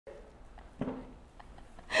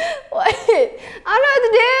What? I don't know what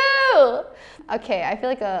to do. Okay, I feel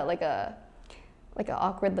like an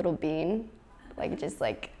awkward little bean, just.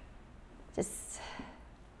 I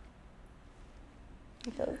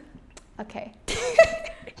feel okay.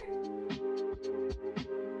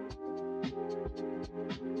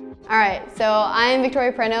 All right, so I'm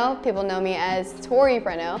Tori Pareno. People know me as Tori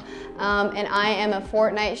Pareno, and I am a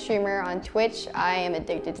Fortnite streamer on Twitch. I am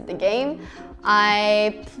addicted to the game.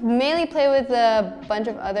 I mainly play with a bunch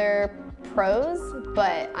of other pros,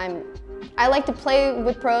 but I like to play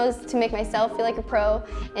with pros to make myself feel like a pro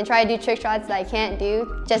and try to do trick shots that I can't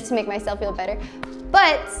do just to make myself feel better.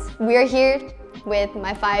 But we're here with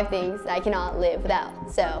my 5 things that I cannot live without.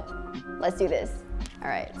 So let's do this. All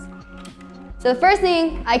right. So the first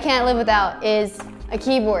thing I can't live without is a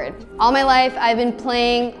keyboard. All my life I've been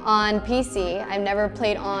playing on PC. I've never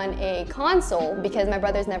played on a console because my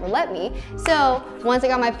brothers never let me. So once I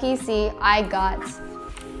got my PC, I got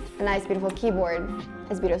a nice beautiful keyboard,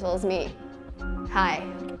 as beautiful as me. Hi,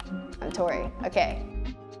 I'm Tori, okay.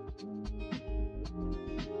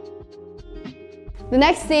 The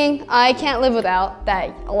next thing I can't live without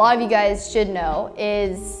that a lot of you guys should know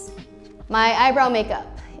is my eyebrow makeup.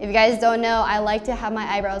 If you guys don't know, I like to have my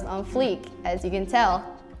eyebrows on fleek. As you can tell,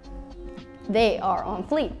 they are on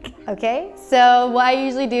fleek, okay? So what I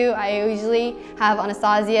usually do, I usually have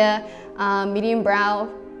Anastasia medium brow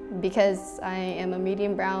because I am a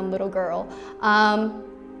medium brown little girl.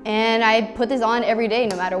 And I put this on every day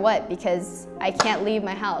no matter what because I can't leave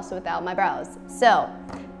my house without my brows. So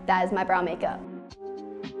that is my brow makeup.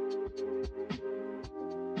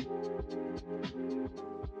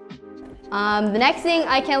 The next thing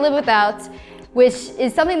I can't live without, which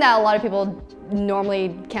is something that a lot of people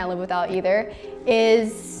normally can't live without either,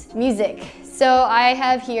 is music. So I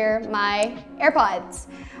have here my AirPods.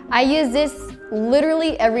 I use this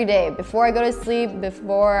literally every day, before I go to sleep,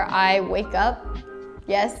 before I wake up.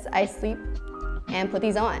 Yes, I sleep and put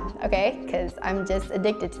these on, okay? Because I'm just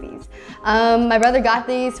addicted to these. My brother got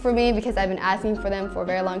these for me because I've been asking for them for a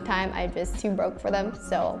very long time. I'm just too broke for them,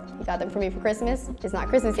 so he got them for me for Christmas. It's not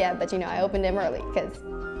Christmas yet, but you know, I opened them early because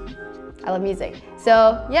I love music.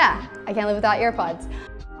 So yeah, I can't live without AirPods.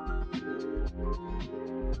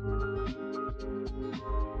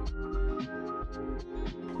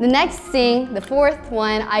 The next thing, the 4th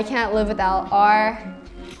one I can't live without are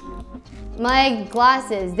my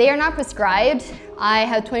glasses. They are not prescribed. I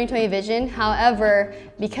have 20/20 vision. However,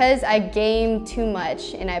 because I game too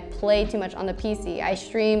much and I play too much on the PC, I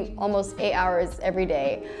stream almost 8 hours every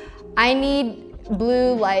day. I need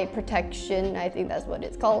blue light protection, I think that's what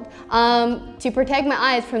it's called, to protect my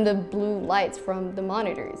eyes from the blue lights from the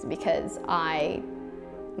monitors because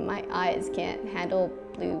my eyes can't handle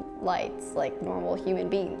blue lights like normal human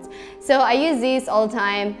beings. So I use these all the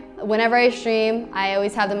time. Whenever I stream, I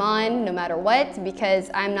always have them on no matter what because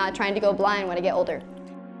I'm not trying to go blind when I get older.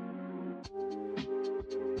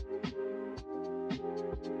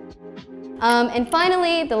 And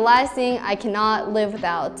finally, the last thing I cannot live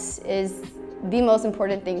without is the most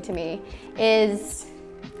important thing to me is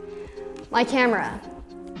my camera.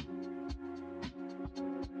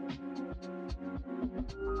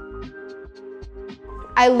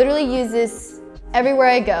 I literally use this everywhere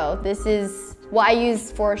I go. This is what I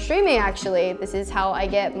use for streaming actually. This is how I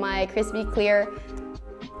get my crispy clear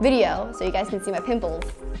video so you guys can see my pimples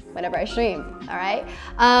whenever I stream, all right?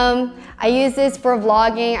 I use this for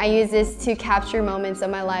vlogging. I use this to capture moments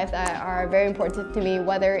of my life that are very important to me,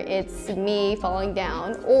 whether it's me falling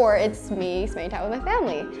down or it's me spending time with my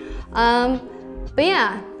family. But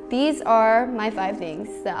yeah, these are my 5 things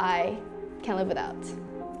that I can't live without.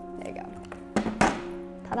 There you go.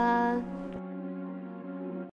 Ta-da!